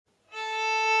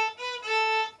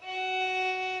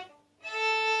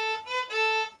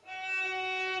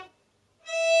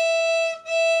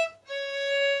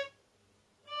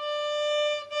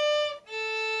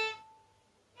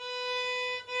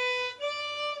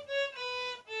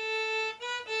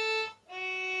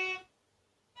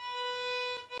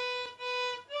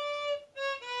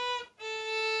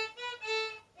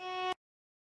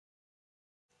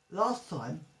Last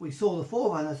time we saw the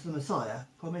forerunner to the Messiah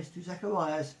promised to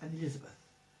Zacharias and Elizabeth.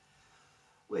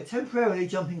 We're temporarily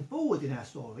jumping forward in our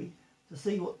story to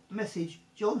see what message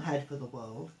John had for the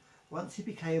world once he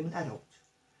became an adult.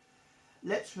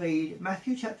 Let's read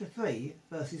Matthew chapter 3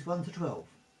 verses 1 to 12.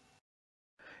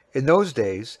 In those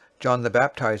days John the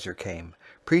Baptizer came,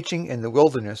 preaching in the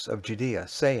wilderness of Judea,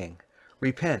 saying,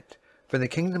 Repent, for the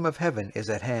kingdom of heaven is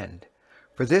at hand.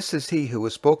 For this is he who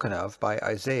was spoken of by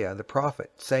Isaiah the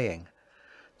prophet, saying,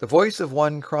 The voice of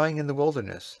one crying in the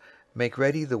wilderness, Make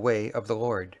ready the way of the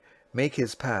Lord, make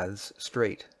his paths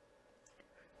straight.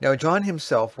 Now John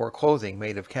himself wore clothing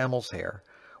made of camel's hair,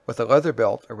 with a leather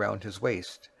belt around his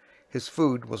waist. His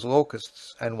food was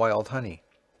locusts and wild honey.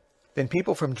 Then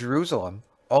people from Jerusalem,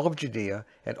 all of Judea,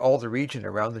 and all the region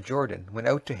around the Jordan went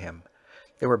out to him.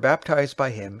 They were baptized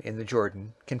by him in the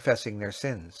Jordan, confessing their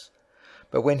sins.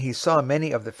 But when he saw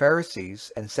many of the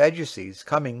Pharisees and Sadducees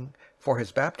coming for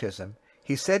his baptism,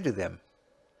 he said to them,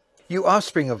 You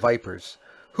offspring of vipers,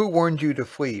 who warned you to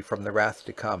flee from the wrath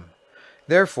to come?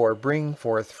 Therefore bring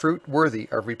forth fruit worthy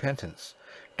of repentance.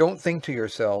 Don't think to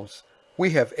yourselves, We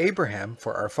have Abraham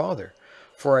for our father.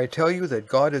 For I tell you that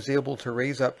God is able to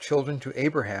raise up children to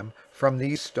Abraham from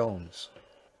these stones.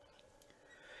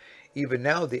 Even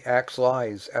now the axe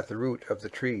lies at the root of the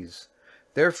trees.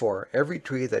 Therefore every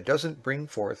tree that doesn't bring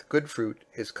forth good fruit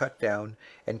is cut down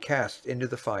and cast into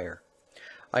the fire.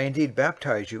 I indeed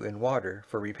baptize you in water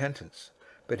for repentance,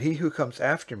 but he who comes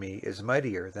after me is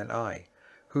mightier than I,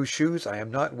 whose shoes I am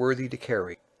not worthy to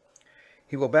carry.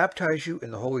 He will baptize you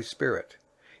in the Holy Spirit.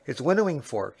 His winnowing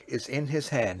fork is in his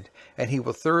hand, and he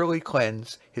will thoroughly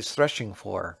cleanse his threshing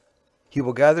floor. He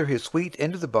will gather his wheat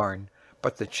into the barn,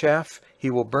 but the chaff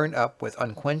he will burn up with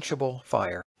unquenchable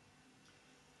fire.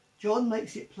 John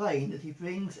makes it plain that he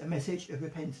brings a message of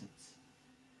repentance.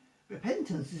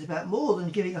 Repentance is about more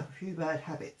than giving up a few bad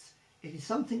habits. It is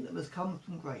something that must come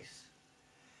from grace.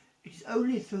 It is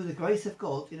only through the grace of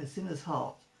God in a sinner's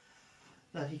heart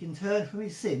that he can turn from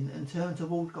his sin and turn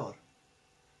toward God.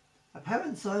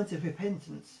 Apparent signs of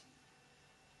repentance,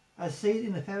 as seen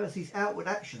in the Pharisees' outward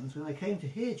actions when they came to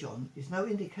hear John, is no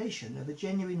indication of a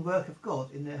genuine work of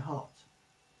God in their heart.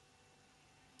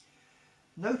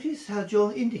 Notice how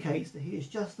John indicates that he is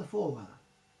just the forerunner.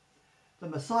 The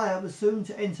Messiah was soon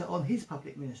to enter on his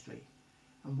public ministry,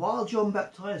 and while John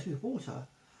baptized with water,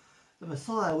 the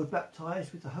Messiah would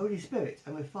baptize with the Holy Spirit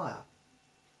and with fire.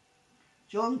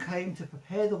 John came to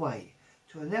prepare the way,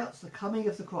 to announce the coming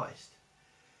of the Christ.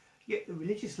 Yet the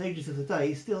religious leaders of the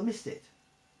day still missed it.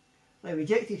 They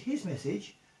rejected his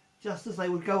message, just as they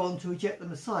would go on to reject the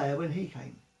Messiah when he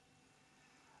came.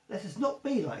 Let us not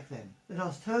be like them. Let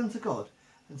us turn to God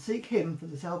and seek him for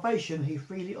the salvation he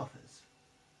freely offers.